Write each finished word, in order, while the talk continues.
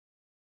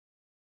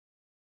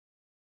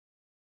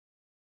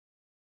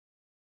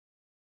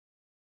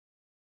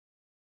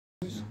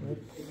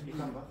Ik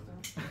kan wachten.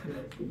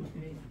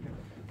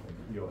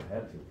 You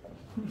had to.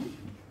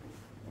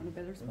 Want a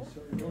better spot?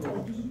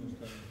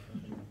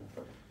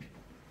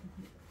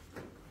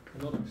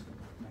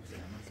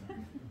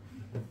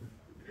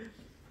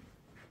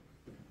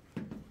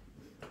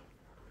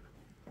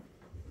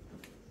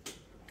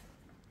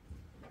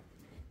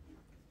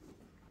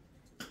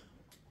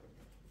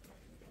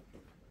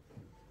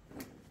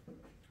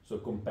 So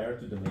compared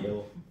to the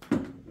male,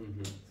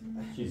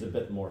 she's a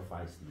bit more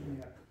feisty.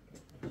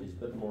 She's a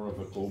bit more of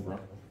a cobra.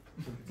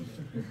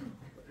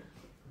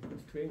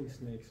 Training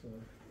snakes.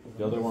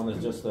 The other one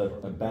is just a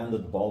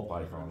banded ball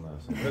python.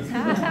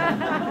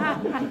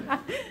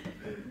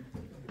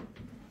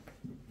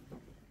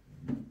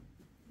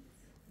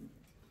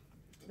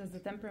 Does the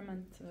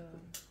temperament...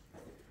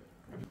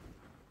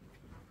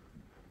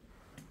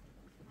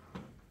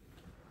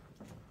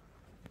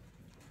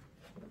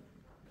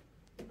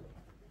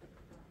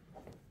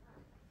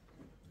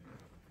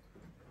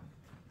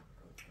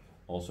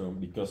 Also,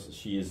 because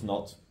she is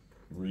not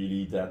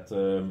really that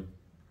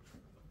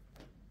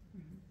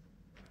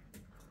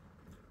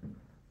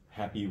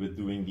happy with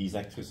doing these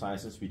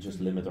exercises, we just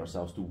limit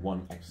ourselves to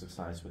one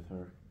exercise with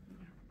her.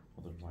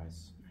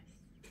 Otherwise,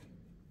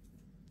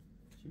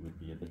 she would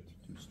be a bit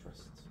too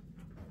stressed.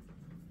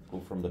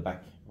 Go from the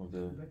back of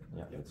the...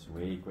 Yeah, it's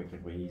way quicker,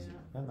 way easier.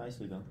 Yeah,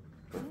 nicely done.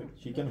 Perfect.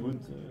 She can hood,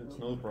 it's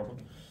no problem.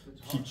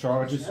 She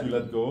charges, you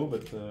let go,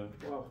 but...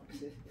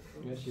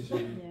 Yeah, she's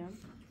really...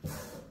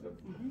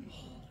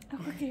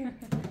 Oh, okay.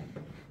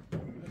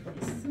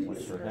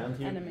 Watch your hand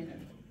here. And a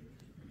minute.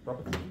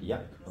 Properly.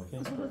 Yeah, okay,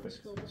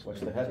 perfect. Watch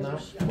the head now.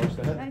 Watch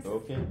the head. Nice.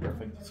 Okay,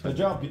 perfect. Good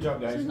job,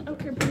 guys. Elke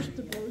keer borst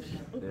te boos.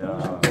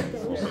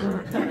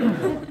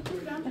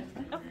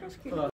 Ja.